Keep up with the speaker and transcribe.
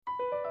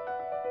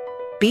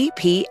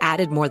BP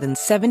added more than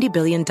 $70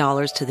 billion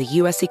to the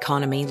U.S.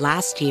 economy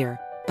last year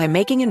by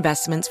making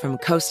investments from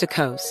coast to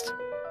coast.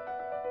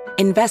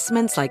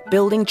 Investments like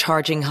building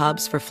charging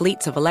hubs for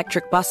fleets of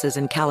electric buses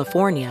in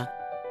California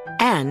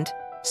and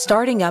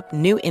starting up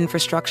new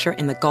infrastructure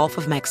in the Gulf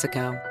of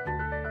Mexico.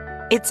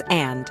 It's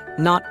and,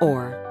 not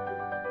or.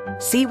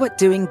 See what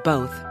doing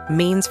both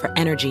means for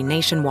energy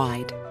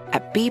nationwide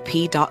at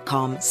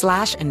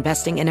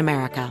bp.com/investing in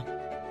America.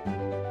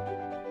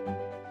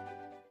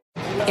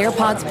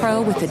 AirPods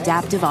Pro with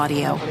adaptive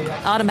audio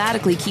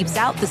automatically keeps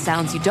out the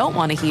sounds you don't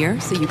want to hear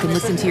so you can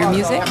listen to your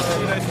music,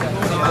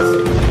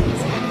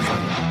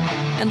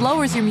 and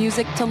lowers your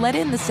music to let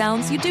in the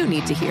sounds you do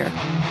need to hear.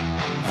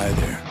 Hi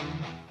there.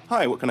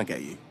 Hi, what can I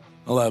get you?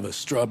 I'll have a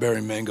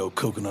strawberry mango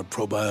coconut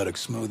probiotic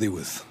smoothie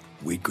with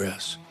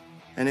wheatgrass.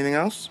 Anything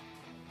else?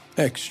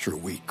 Extra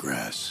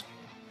wheatgrass.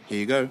 Here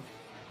you go.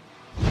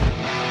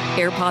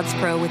 AirPods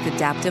Pro with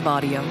adaptive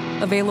audio.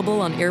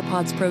 Available on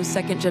AirPods Pro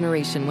 2nd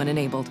generation when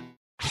enabled.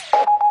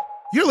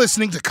 You're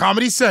listening to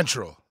Comedy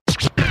Central.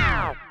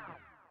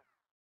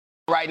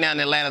 Right now in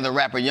Atlanta, the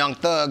rapper Young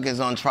Thug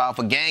is on trial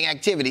for gang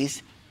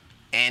activities,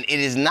 and it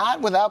is not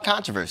without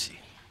controversy.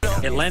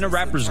 Atlanta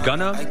rappers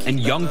Gunna and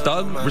Young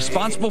Thug,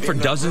 responsible for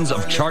dozens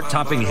of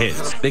chart-topping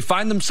hits. They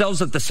find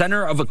themselves at the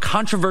center of a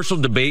controversial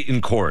debate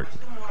in court.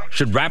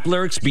 Should rap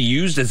lyrics be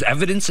used as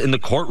evidence in the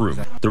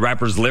courtroom? The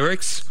rapper's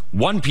lyrics,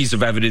 one piece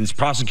of evidence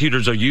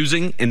prosecutors are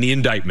using in the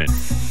indictment.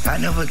 I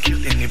never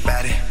killed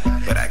anybody,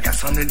 but I got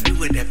something to do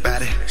with that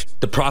body.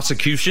 The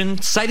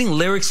prosecution citing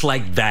lyrics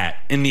like that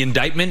in the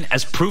indictment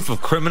as proof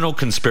of criminal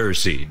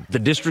conspiracy. The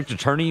district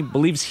attorney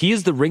believes he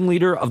is the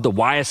ringleader of the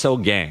YSL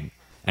gang,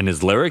 and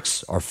his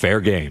lyrics are fair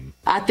game.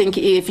 I think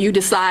if you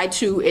decide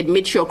to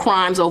admit your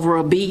crimes over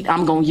a beat,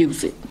 I'm going to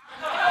use it.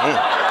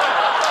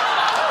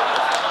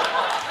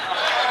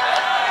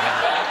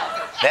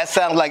 That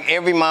sounds like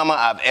every mama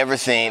I've ever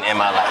seen in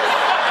my life.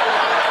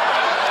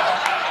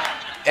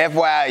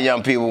 FYI,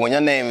 young people, when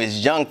your name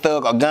is Young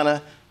Thug or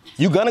Gunna,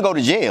 you gonna go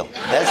to jail.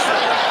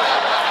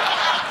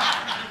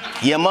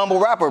 You're a mumble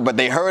rapper, but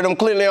they heard him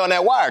clearly on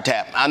that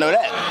wiretap. I know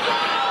that.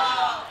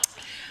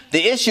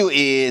 The issue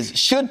is,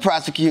 should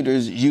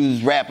prosecutors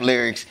use rap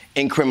lyrics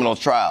in criminal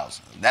trials?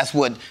 That's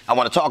what I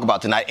want to talk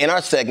about tonight in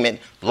our segment,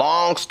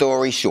 Long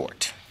Story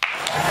Short.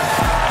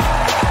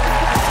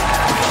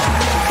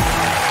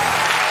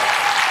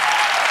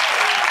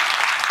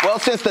 Well,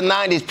 since the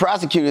 90s,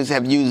 prosecutors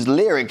have used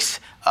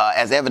lyrics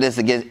as evidence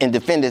in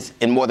defendants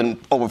in more than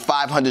over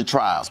 500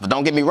 trials. But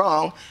don't get me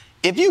wrong,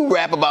 if you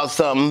rap about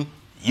something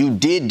you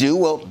did do,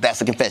 well,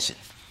 that's a confession.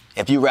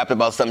 If you rap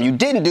about something you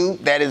didn't do,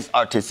 that is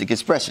artistic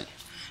expression.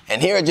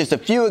 And here are just a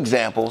few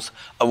examples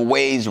of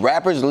ways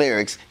rappers'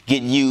 lyrics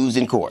get used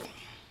in court.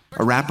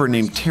 A rapper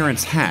named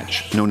Terrence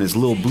Hatch, known as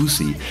Lil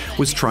Boosie,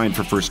 was tried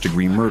for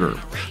first-degree murder.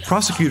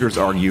 Prosecutors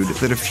argued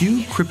that a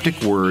few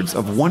cryptic words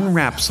of one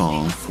rap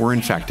song were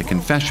in fact a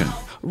confession.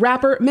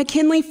 Rapper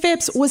McKinley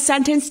Phipps was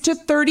sentenced to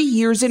 30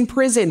 years in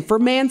prison for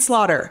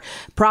manslaughter.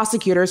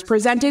 Prosecutors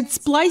presented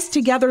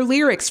spliced-together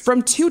lyrics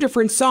from two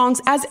different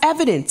songs as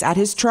evidence at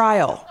his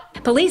trial.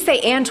 Police say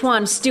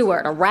Antoine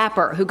Stewart, a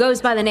rapper who goes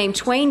by the name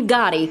Twain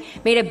Gotti,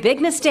 made a big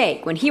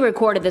mistake when he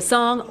recorded the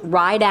song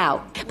Ride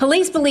Out.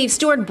 Police believe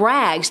Stewart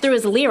brags through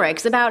his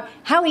lyrics about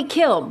how he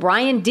killed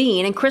Brian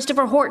Dean and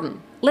Christopher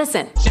Horton.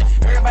 Listen.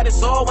 Everybody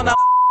saw when I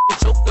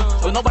choked them,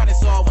 but nobody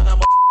saw when I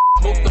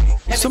smoked them.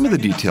 Some of the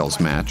details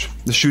match.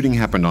 The shooting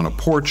happened on a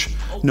porch.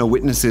 No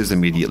witnesses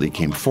immediately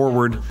came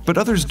forward, but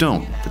others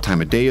don't. The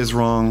time of day is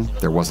wrong,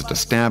 there wasn't a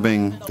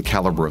stabbing, the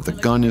caliber of the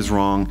gun is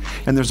wrong,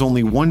 and there's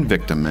only one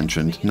victim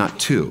mentioned, not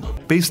two.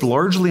 Based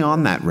largely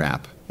on that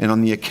rap, and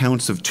on the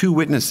accounts of two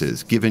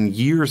witnesses given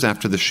years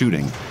after the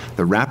shooting,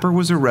 the rapper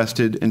was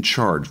arrested and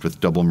charged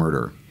with double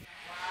murder.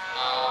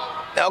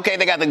 Okay,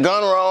 they got the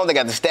gun wrong, they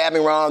got the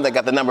stabbing wrong, they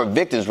got the number of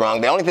victims wrong.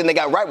 The only thing they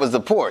got right was the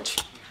porch.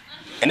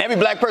 And every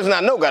black person I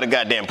know got a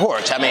goddamn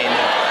porch. I mean,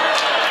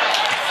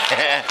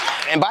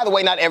 and by the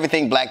way, not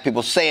everything black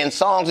people say in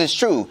songs is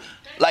true.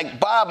 Like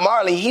Bob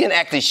Marley, he didn't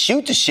actually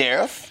shoot the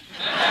sheriff.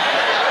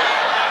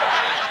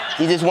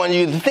 He just wanted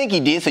you to think he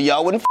did so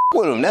y'all wouldn't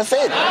with him. That's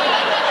it.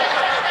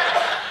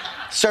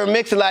 Sir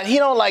Mix-a-Lot, he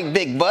don't like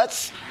big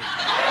butts.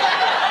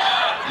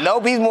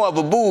 Nope, he's more of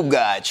a boob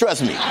guy,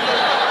 trust me.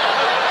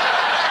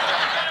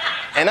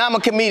 And I'm a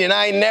comedian.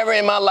 I ain't never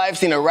in my life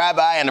seen a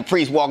rabbi and a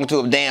priest walk into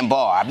a damn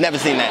bar. I've never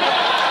seen that.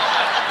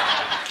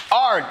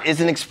 Art is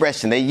an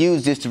expression. They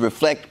use this to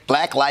reflect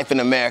black life in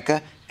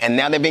America, and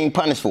now they're being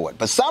punished for it.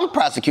 But some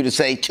prosecutors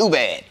say, too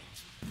bad.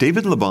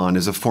 David Laban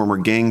is a former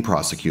gang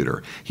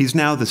prosecutor. He's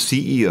now the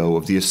CEO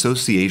of the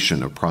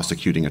Association of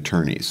Prosecuting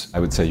Attorneys.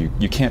 I would say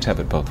you can't have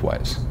it both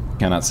ways. You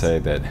cannot say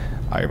that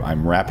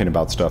I'm rapping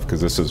about stuff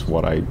because this is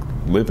what I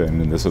live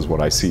in and this is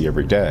what I see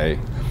every day,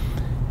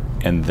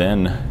 and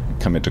then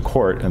come into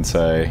court and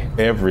say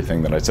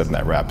everything that I said in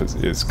that rap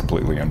is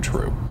completely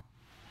untrue.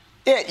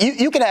 Yeah,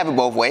 you can have it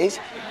both ways.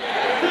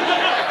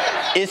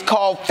 It's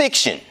called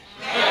fiction.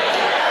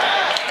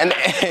 And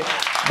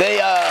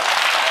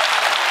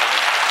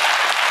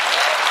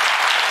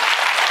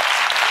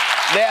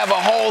They have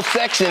a whole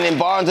section in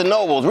Barnes &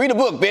 Nobles. Read a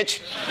book, bitch.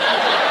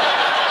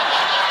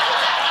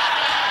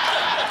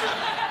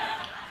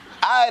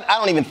 I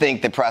don't even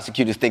think that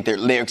prosecutors think their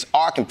lyrics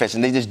are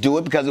confession. They just do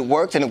it because it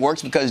works, and it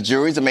works because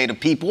juries are made of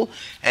people,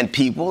 and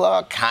people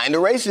are kind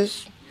of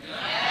racist.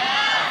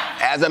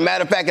 As a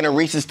matter of fact, in a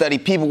recent study,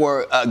 people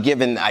were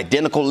given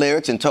identical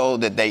lyrics and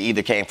told that they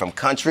either came from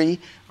country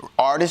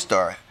artists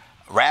or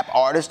rap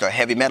artists or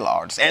heavy metal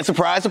artists. And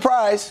surprise,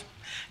 surprise,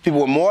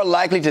 people were more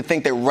likely to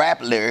think that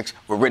rap lyrics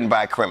were written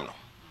by a criminal.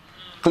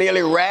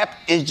 Clearly, rap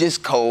is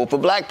just code for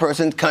black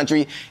person.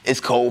 Country is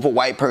code for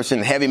white person.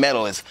 Heavy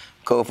metal is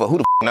code for who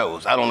the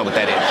knows. I don't know what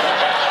that is.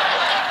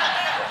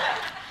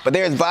 But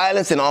there's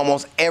violence in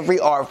almost every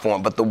art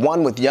form, but the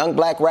one with young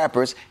black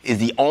rappers is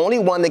the only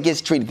one that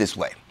gets treated this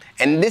way.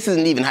 And this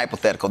isn't even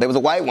hypothetical. There was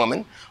a white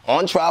woman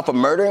on trial for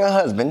murdering her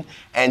husband,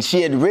 and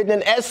she had written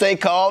an essay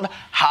called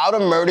How to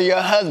Murder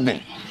Your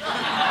Husband.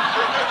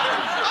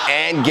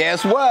 And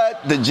guess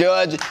what? The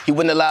judge, he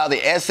wouldn't allow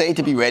the essay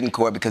to be read in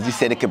court because he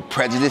said it could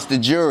prejudice the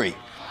jury.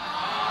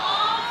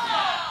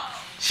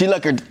 She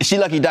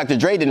lucky Dr.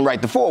 Dre didn't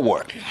write the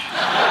foreword.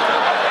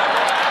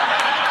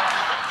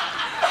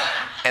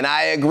 And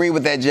I agree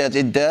with that judge.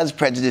 It does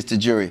prejudice the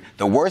jury.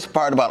 The worst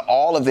part about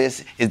all of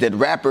this is that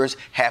rappers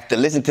have to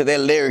listen to their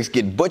lyrics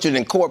get butchered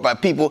in court by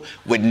people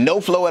with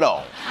no flow at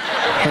all.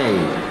 Hey,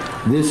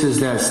 this is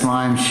that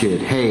slime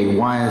shit. Hey,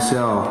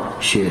 YSL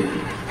shit.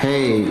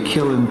 Hey,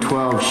 killing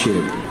 12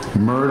 shit.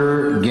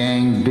 Murder,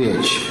 gang,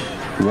 bitch.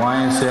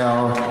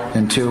 YSL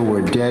until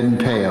we're dead and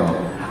pale.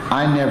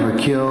 I never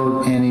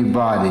killed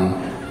anybody,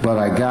 but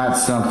I got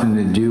something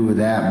to do with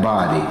that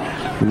body.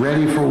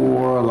 Ready for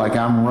war like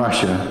I'm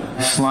Russia.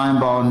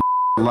 Slimeball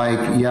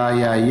like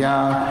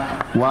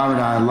yeah. Why would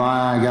I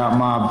lie? I got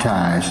mob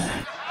ties.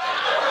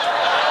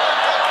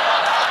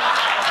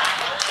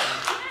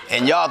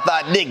 And y'all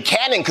thought Nick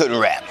Cannon couldn't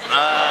rap.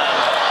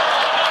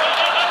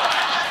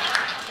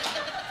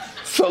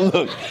 So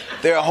look,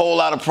 there are a whole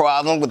lot of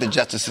problems with the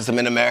justice system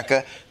in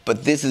America,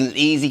 but this is an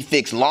easy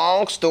fix.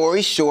 Long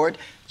story short,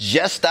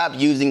 just stop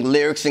using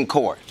lyrics in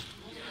court.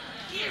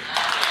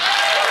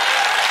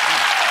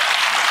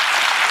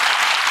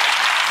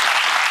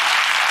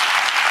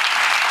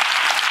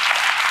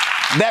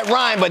 That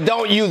rhyme, but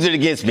don't use it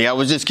against me. I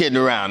was just kidding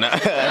around.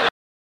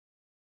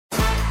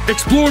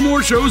 Explore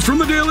more shows from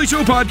The Daily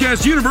Show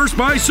podcast universe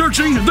by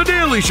searching The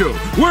Daily Show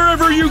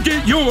wherever you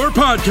get your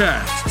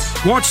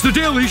podcasts. Watch The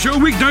Daily Show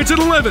weeknights at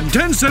 11,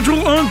 10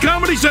 Central on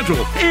Comedy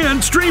Central,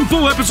 and stream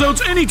full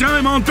episodes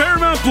anytime on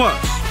Paramount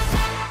Plus.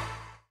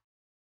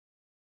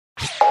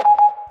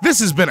 This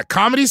has been a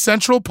Comedy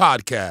Central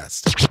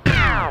podcast.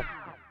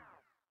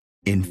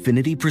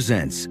 Infiniti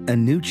presents a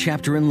new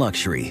chapter in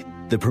luxury,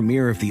 the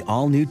premiere of the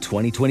all-new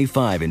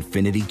 2025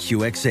 Infiniti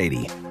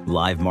QX80,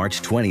 live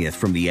March 20th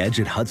from the Edge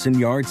at Hudson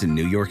Yards in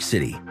New York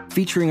City,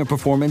 featuring a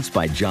performance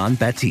by John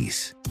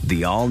Batiste.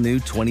 The all-new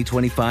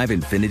 2025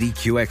 Infiniti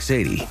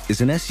QX80 is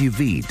an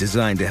SUV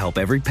designed to help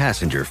every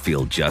passenger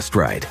feel just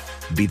right.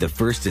 Be the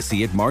first to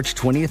see it March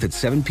 20th at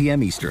 7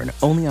 p.m. Eastern,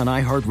 only on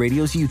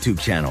iHeartRadio's YouTube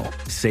channel.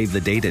 Save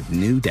the date at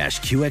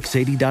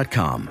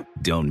new-QX80.com.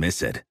 Don't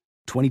miss it.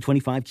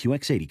 2025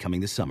 QX80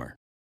 coming this summer.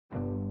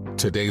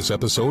 Today's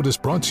episode is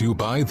brought to you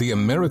by the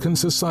American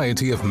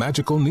Society of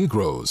Magical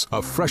Negroes,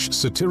 a fresh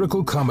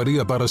satirical comedy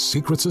about a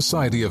secret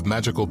society of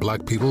magical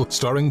black people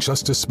starring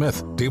Justice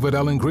Smith, David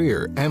Alan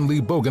Grier, Ann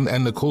Lee Bogan,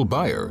 and Nicole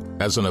Byer.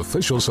 As an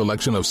official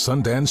selection of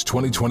Sundance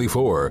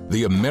 2024,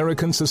 the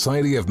American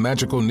Society of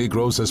Magical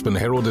Negroes has been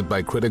heralded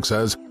by critics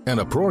as an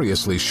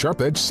uproariously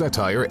sharp-edged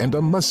satire and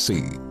a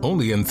must-see.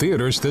 Only in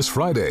theaters this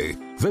Friday.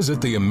 Visit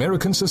the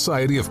American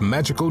Society of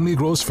Magical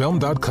Negroes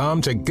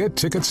Film.com to get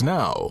tickets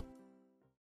now.